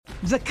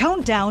The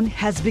countdown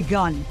has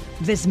begun.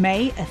 This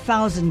May,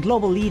 1,000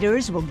 global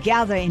leaders will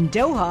gather in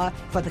Doha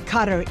for the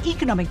Qatar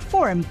Economic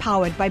Forum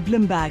powered by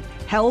Bloomberg,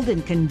 held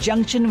in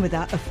conjunction with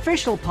our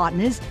official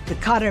partners, the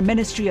Qatar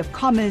Ministry of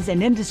Commerce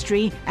and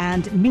Industry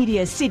and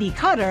Media City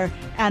Qatar,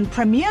 and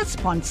premier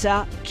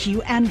sponsor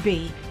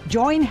QNB.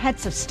 Join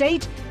heads of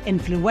state,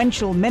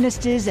 influential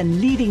ministers,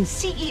 and leading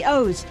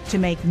CEOs to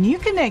make new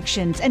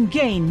connections and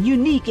gain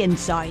unique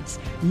insights.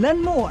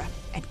 Learn more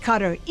at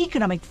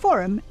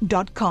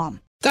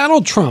QatarEconomicForum.com.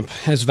 Donald Trump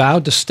has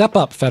vowed to step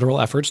up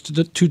federal efforts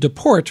to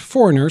deport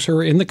foreigners who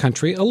are in the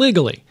country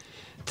illegally.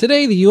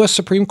 Today, the U.S.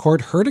 Supreme Court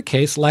heard a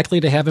case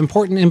likely to have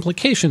important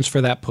implications for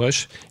that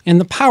push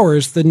and the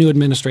powers the new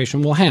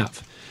administration will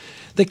have.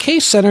 The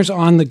case centers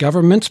on the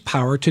government's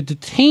power to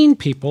detain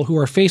people who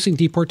are facing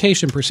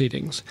deportation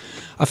proceedings.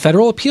 A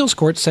federal appeals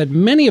court said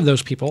many of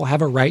those people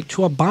have a right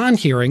to a bond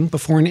hearing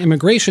before an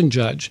immigration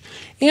judge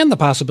and the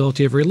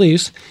possibility of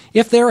release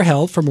if they are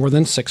held for more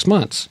than 6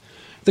 months.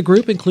 The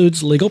group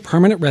includes legal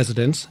permanent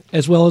residents,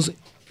 as well as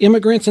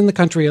immigrants in the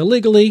country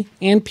illegally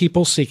and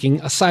people seeking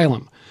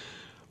asylum.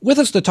 With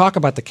us to talk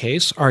about the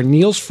case are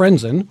Niels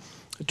Frenzen,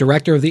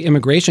 director of the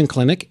Immigration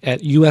Clinic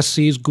at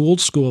USC's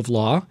Gould School of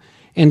Law,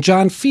 and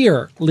John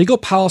Fear, legal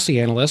policy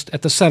analyst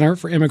at the Center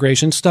for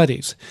Immigration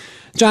Studies.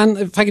 John,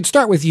 if I could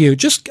start with you,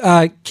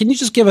 can you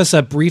just give us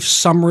a brief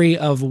summary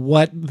of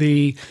what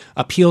the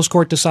appeals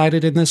court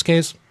decided in this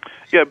case?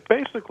 Yeah,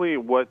 basically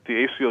what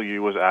the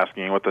ACLU was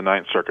asking, what the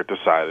Ninth Circuit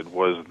decided,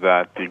 was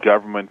that the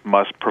government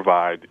must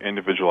provide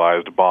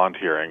individualized bond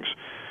hearings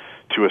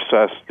to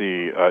assess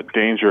the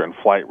danger and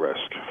flight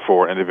risk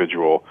for an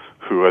individual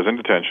who is in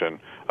detention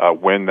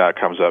when that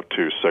comes up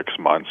to 6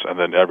 months, and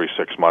then every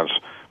 6 months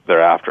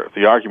thereafter.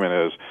 The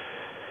argument is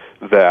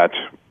that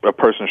a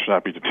person should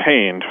not be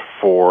detained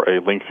for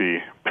a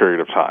lengthy period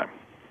of time.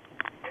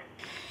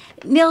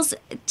 Niels,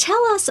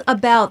 tell us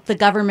about the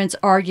government's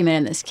argument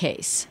in this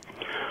case.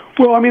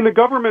 Well, I mean, the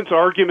government's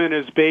argument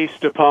is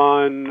based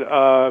upon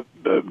a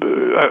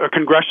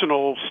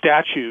congressional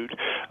statute,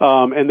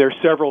 and there are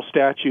several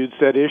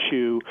statutes at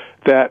issue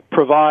that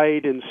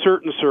provide, in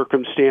certain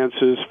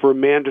circumstances, for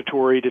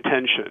mandatory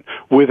detention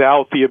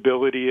without the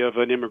ability of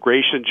an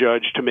immigration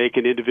judge to make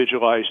an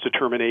individualized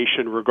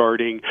determination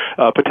regarding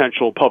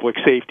potential public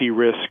safety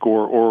risk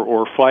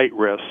or flight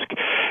risk.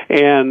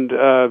 And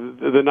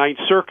the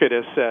Ninth Circuit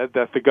has said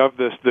that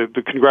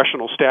the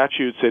congressional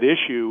statutes at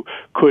issue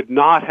could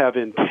not have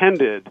intended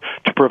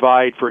to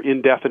provide for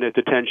indefinite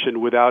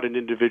detention without an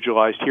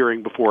individualized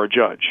hearing before a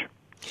judge.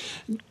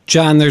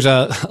 John, there's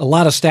a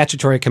lot of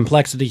statutory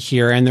complexity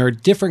here, and there are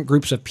different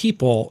groups of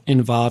people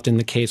involved in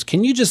the case.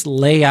 Can you just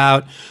lay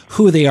out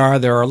who they are?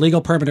 There are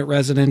legal permanent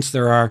residents.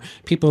 There are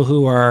people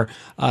who are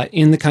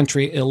in the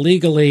country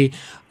illegally,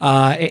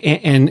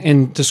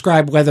 and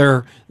describe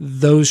whether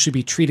those should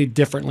be treated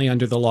differently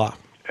under the law.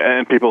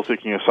 And people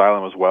seeking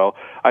asylum as well.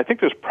 I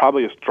think there's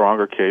probably a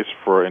stronger case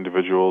for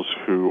individuals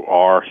who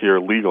are here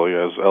legally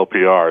as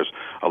LPRs,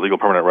 legal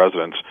permanent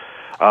residents.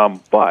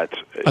 But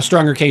a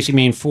stronger case, you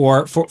mean,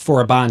 for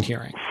a bond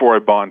hearing? For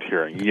a bond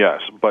hearing, yes.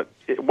 But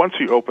once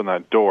you open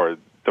that door,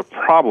 the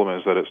problem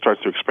is that it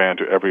starts to expand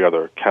to every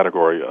other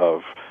category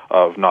of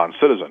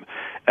non-citizen.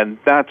 And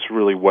that's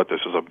really what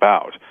this is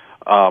about.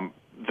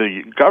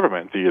 The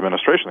government, the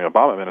administration, the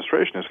Obama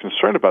administration, is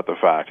concerned about the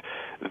fact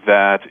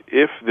that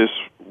if this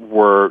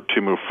were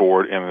to move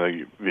forward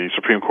and the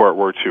Supreme Court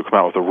were to come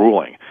out with a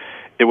ruling,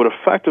 it would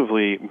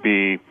effectively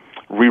be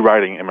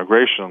rewriting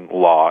immigration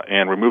law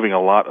and removing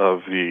a lot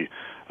of the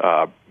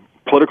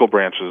political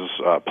branch's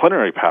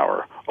plenary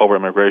power over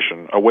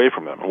immigration away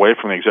from them, away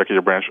from the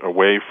executive branch,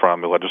 away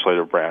from the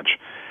legislative branch.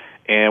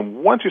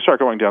 And once you start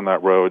going down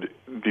that road,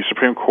 the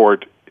Supreme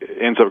Court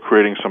ends up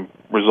creating some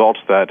results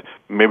that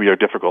maybe are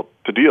difficult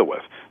to deal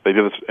with. They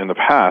did this in the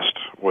past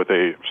with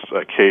a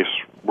case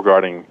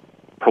regarding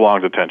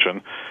prolonged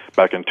detention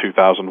back in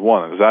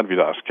 2001, the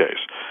Zadvydas case,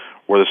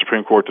 where the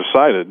Supreme Court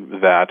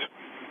decided that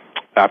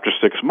after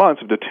 6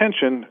 months of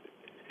detention,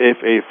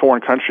 if a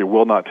foreign country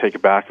will not take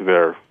back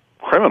their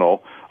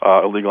criminal,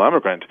 illegal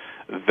immigrant,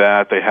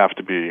 that they have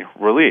to be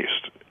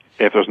released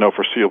if there's no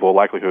foreseeable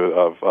likelihood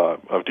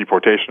of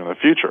deportation in the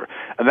future.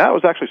 And that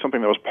was actually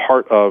something that was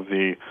part of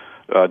the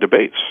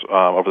debates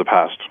over the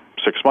past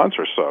 6 months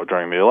or so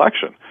during the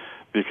election.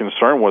 The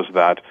concern was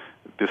that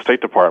the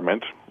State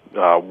Department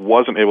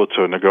wasn't able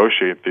to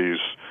negotiate these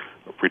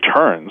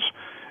returns,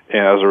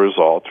 and as a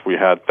result, we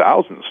had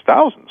thousands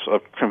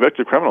of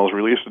convicted criminals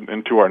released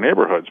into our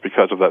neighborhoods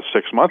because of that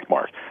 6 month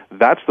mark.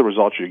 That's the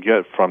result you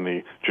get from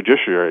the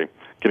judiciary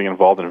getting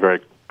involved in very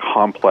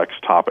complex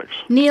topics.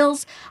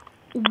 Niels,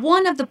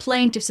 one of the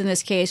plaintiffs in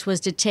this case was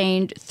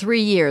detained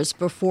 3 years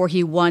before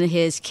he won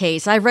his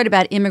case. I've read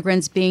about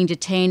immigrants being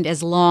detained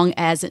as long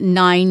as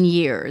 9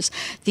 years.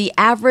 The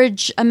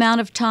average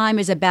amount of time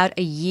is about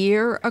a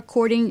year,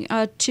 according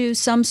to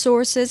some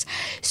sources.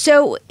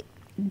 So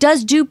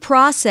does due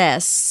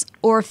process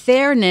or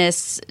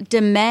fairness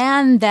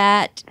demand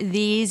that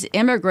these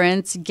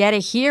immigrants get a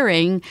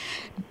hearing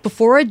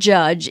before a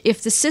judge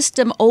if the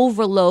system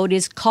overload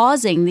is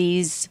causing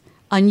these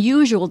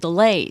unusual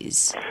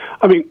delays.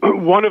 I mean,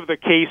 one of the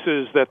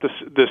cases that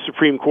the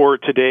Supreme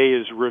Court today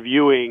is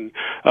reviewing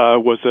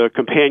was a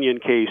companion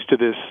case to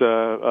this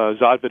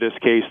Zodvitas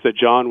case that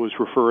John was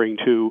referring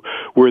to,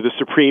 where the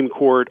Supreme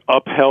Court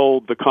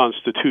upheld the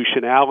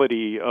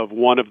constitutionality of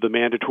one of the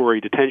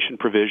mandatory detention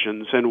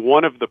provisions. And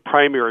one of the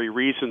primary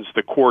reasons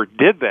the court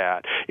did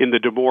that in the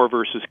DeMoore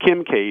versus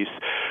Kim case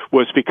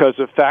was because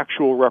of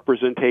factual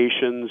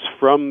representations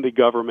from the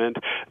government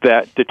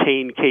that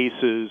detained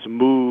cases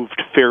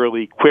moved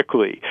fairly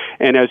quickly.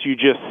 And as you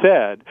just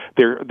said,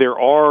 there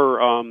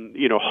are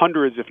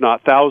hundreds, if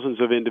not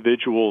thousands, of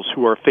individuals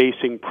who are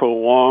facing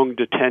prolonged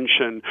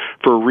detention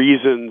for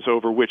reasons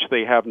over which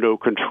they have no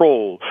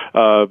control.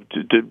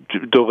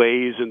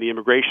 Delays in the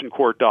immigration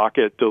court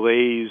docket,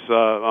 delays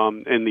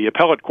in the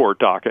appellate court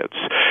dockets,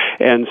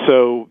 and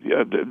so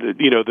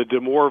the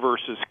DeMoore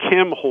versus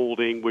Kim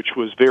holding, which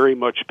was very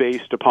much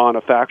based upon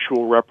a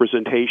factual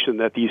representation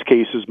that these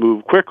cases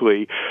move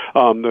quickly.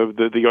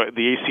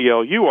 The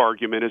ACLU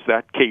argument is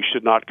that case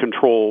should not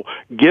control,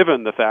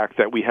 given the fact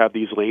that we have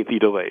these lengthy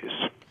delays.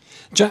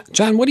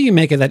 John, what do you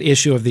make of that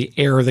issue of the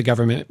error the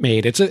government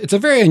made? It's a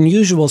very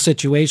unusual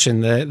situation.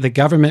 The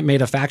government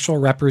made a factual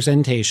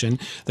representation.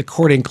 The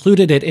court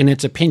included it in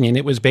its opinion.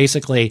 It was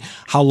basically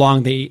how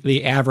long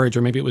the average,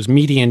 or maybe it was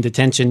median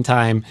detention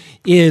time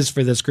is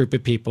for this group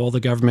of people. The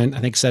government, I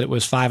think, said it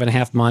was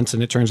 5.5 months,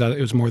 and it turns out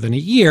it was more than a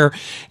year.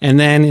 And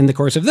then in the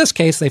course of this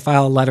case, they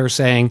file a letter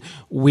saying,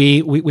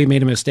 we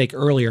made a mistake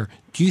earlier.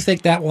 Do you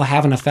think that will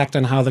have an effect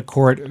on how the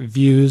court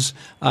views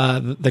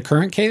the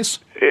current case?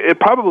 It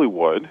probably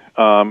would.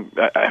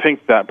 I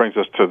think that brings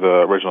us to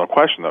the original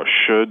question, though.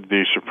 Should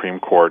the Supreme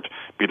Court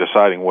be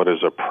deciding what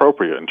is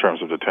appropriate in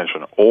terms of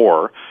detention,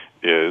 or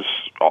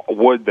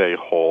would they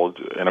hold,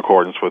 in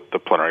accordance with the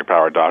plenary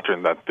power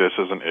doctrine, that this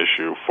is an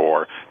issue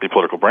for the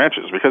political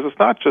branches? Because it's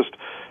not just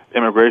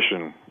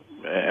immigration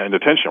and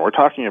detention. We're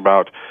talking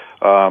about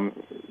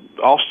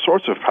all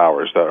sorts of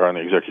powers that are in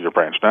the executive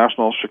branch: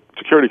 national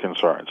security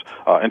concerns,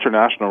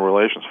 international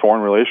relations,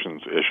 foreign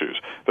relations issues.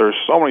 There's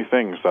so many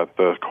things that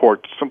the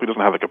court simply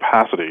doesn't have the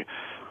capacity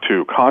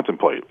to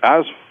contemplate.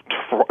 As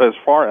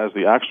far as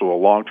the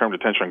actual long-term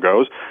detention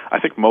goes, I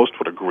think most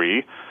would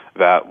agree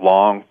that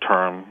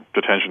long-term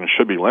detention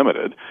should be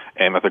limited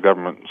and that the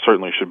government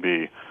certainly should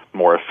be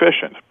more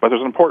efficient. But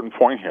there's an important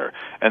point here,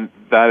 and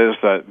that is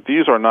that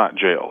these are not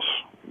jails.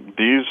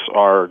 These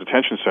are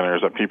detention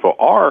centers that people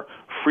are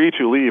free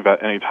to leave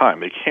at any time.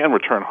 They can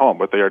return home,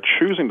 but they are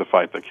choosing to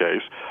fight the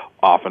case,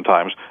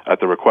 oftentimes at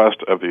the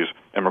request of these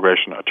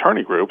immigration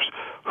attorney groups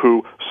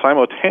who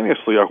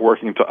simultaneously are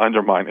working to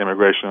undermine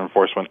immigration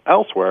enforcement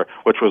elsewhere,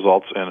 which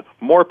results in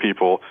more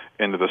people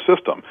into the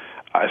system.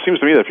 It seems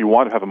to me that if you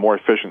want to have a more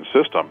efficient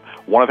system,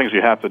 one of the things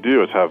you have to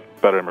do is have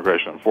better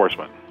immigration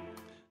enforcement.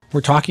 We're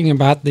talking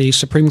about the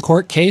Supreme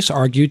Court case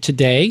argued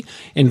today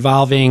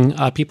involving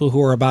people who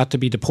are about to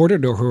be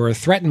deported or who are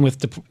threatened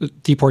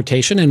with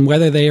deportation, and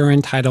whether they are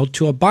entitled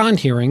to a bond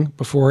hearing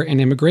before an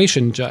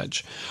immigration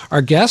judge.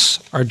 Our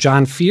guests are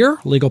John Fear,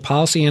 legal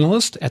policy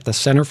analyst at the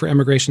Center for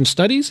Immigration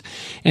Studies,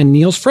 and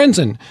Niels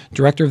Frenzen,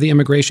 director of the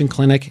Immigration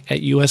Clinic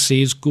at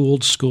USC's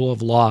Gould School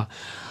of Law.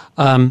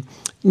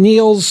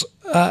 Niels,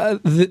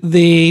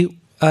 the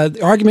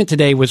argument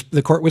today was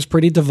the court was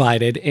pretty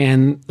divided,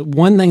 and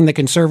one thing the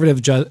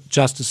conservative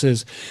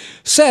justices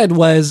said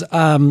was,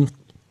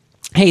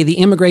 hey, the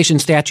immigration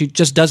statute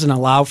just doesn't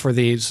allow for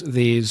these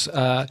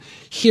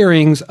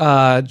hearings.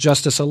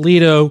 Justice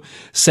Alito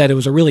said it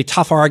was a really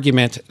tough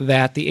argument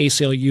that the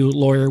ACLU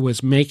lawyer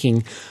was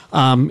making.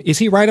 Is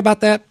he right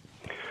about that?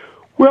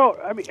 Well,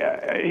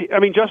 I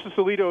mean, Justice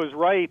Alito is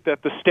right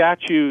that the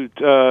statute,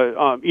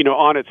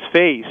 on its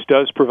face,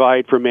 does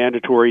provide for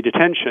mandatory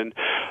detention.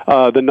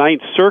 The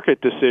Ninth Circuit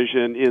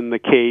decision in the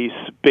case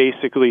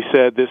basically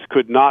said this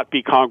could not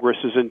be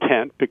Congress's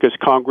intent, because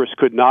Congress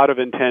could not have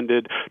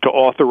intended to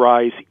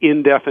authorize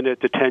indefinite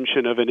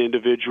detention of an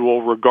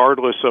individual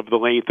regardless of the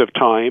length of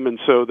time. And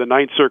so the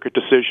Ninth Circuit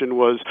decision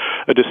was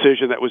a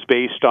decision that was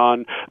based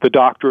on the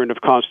doctrine of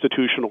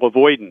constitutional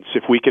avoidance.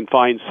 If we can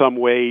find some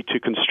way to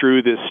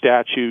construe this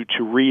statute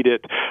to read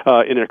it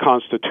in a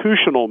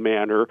constitutional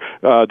manner,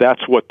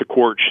 that's what the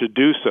court should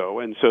do so.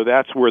 And so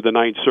that's where the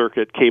Ninth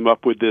Circuit came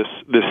up with this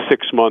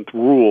 6-month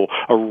rule,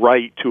 a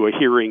right to a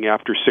hearing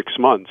after 6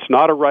 months.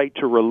 Not a right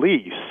to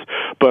release,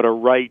 but a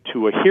right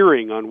to a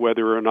hearing on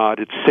whether or not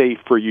it's safe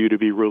for you to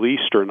be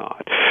released or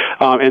not.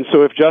 And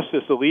so if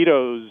Justice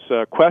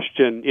Alito's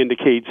question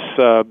indicates,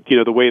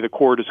 the way the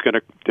court is going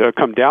to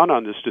come down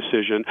on this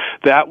decision,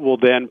 that will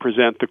then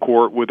present the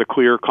court with a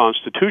clear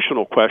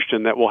constitutional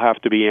question that will have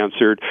to be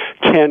answered.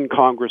 Can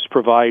Congress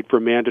provide for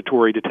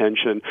mandatory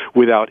detention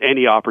without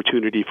any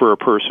opportunity for a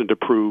person to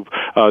prove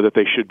that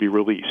they should be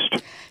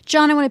released?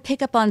 John, I want to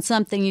pick up on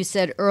something you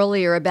said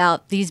earlier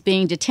about these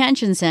being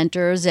detention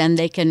centers and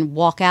they can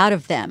walk out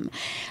of them.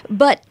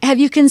 But have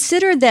you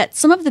considered that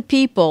some of the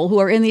people who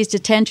are in these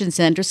detention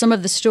centers, some some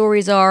of the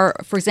stories are,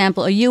 for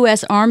example, a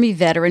U.S. Army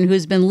veteran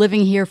who's been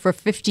living here for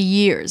 50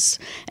 years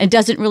and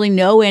doesn't really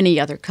know any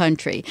other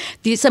country.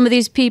 Some of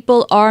these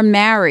people are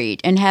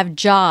married and have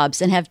jobs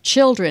and have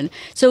children.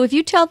 So if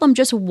you tell them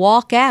just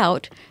walk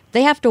out,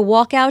 they have to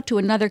walk out to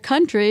another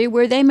country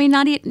where they may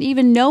not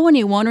even know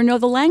anyone or know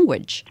the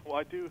language. Well,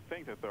 I do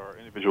think that there are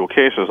individual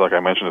cases, like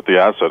I mentioned at the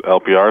outset,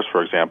 LPRs,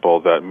 for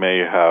example, that may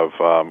have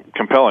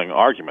compelling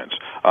arguments.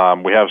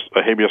 We have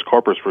a habeas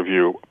corpus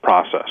review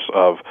process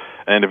of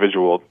an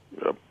individual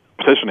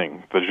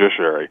petitioning the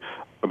judiciary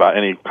about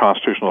any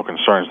constitutional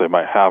concerns they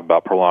might have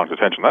about prolonged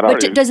detention. But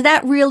does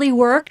that really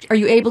work? Are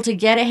you able to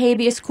get a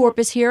habeas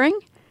corpus hearing?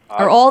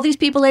 Are all these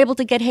people able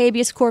to get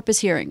habeas corpus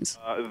hearings?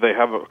 They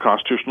have a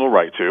constitutional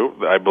right to.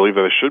 I believe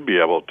that they should be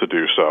able to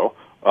do so.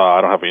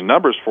 I don't have any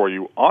numbers for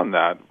you on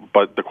that,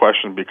 but the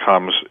question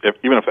becomes,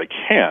 even if they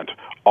can't,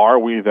 are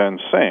we then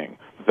saying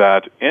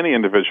that any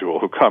individual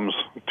who comes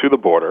to the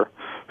border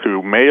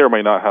who may or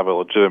may not have a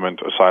legitimate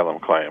asylum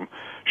claim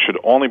should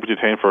only be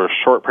detained for a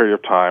short period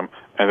of time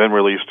and then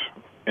released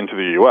into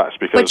the U.S.?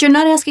 But you're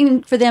not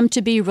asking for them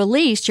to be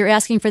released. You're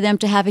asking for them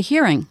to have a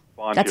hearing.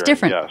 That's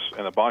different. Yes,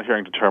 and the bond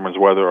hearing determines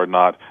whether or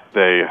not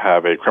they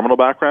have a criminal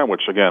background,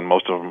 which, again,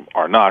 most of them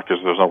are not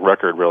because there's no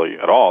record really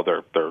at all.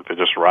 They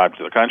just arrived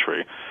to the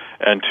country.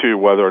 And two,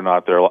 whether or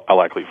not they're a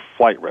likely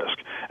flight risk.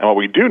 And what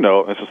we do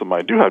know, and this is something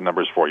I do have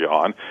numbers for you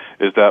on,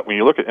 is that when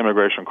you look at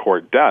immigration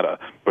court data,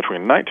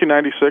 between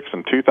 1996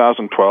 and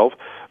 2012,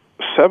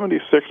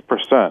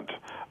 76%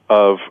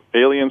 of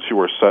aliens who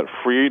were set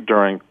free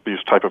during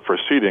these type of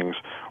proceedings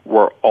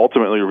were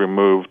ultimately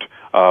removed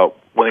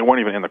when they weren't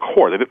even in the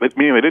court,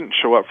 meaning they didn't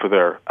show up for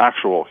their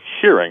actual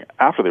hearing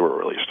after they were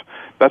released.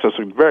 That's a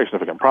very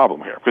significant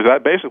problem here, because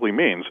that basically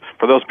means,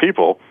 for those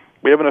people,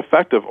 we have an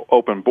effective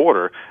open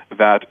border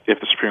that if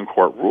the Supreme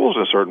Court rules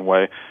in a certain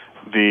way,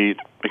 the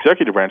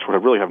executive branch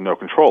would really have no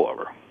control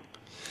over.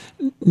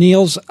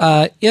 Niels,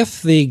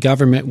 if the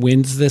government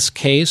wins this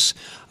case,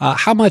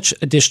 how much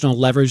additional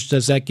leverage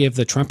does that give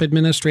the Trump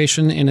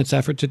administration in its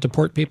effort to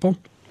deport people?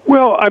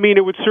 Well, I mean,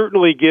 it would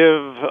certainly give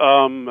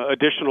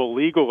additional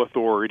legal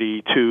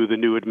authority to the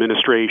new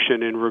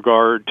administration in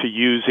regard to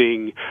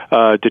using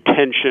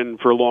detention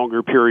for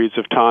longer periods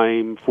of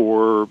time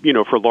for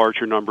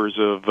larger numbers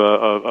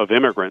of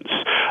immigrants.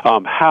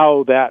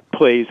 How that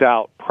plays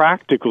out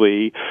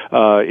practically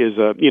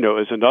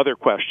is another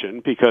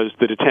question, because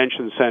the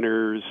detention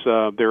centers,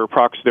 there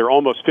are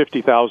almost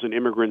 50,000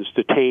 immigrants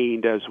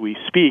detained as we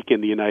speak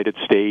in the United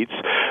States.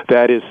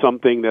 That is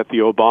something that the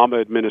Obama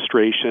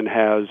administration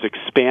has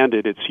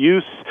expanded its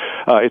use.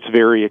 It's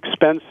very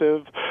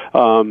expensive.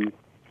 And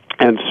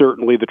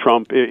certainly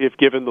if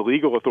given the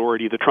legal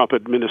authority, the Trump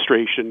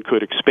administration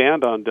could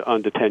expand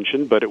on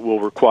detention, but it will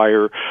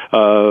require,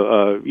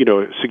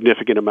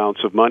 significant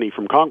amounts of money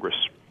from Congress.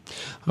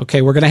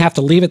 Okay, we're going to have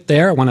to leave it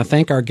there. I want to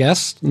thank our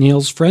guests,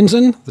 Niels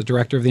Frenzen, the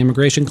director of the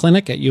Immigration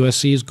Clinic at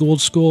USC's Gould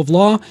School of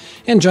Law,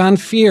 and John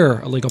Fear,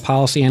 a legal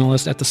policy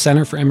analyst at the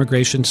Center for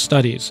Immigration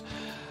Studies.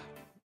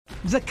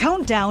 The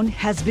countdown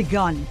has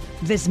begun.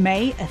 This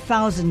May,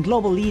 1,000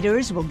 global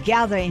leaders will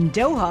gather in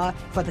Doha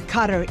for the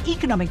Qatar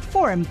Economic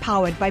Forum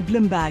powered by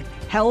Bloomberg,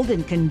 held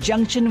in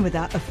conjunction with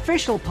our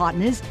official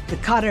partners, the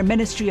Qatar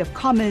Ministry of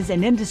Commerce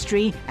and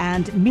Industry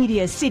and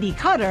Media City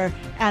Qatar,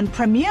 and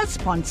premier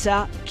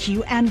sponsor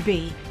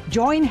QNB.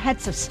 Join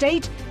heads of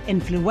state,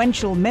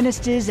 influential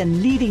ministers,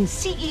 and leading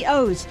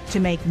CEOs to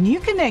make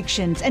new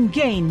connections and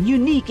gain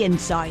unique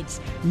insights.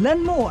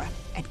 Learn more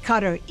at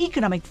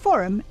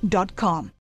QatarEconomicForum.com.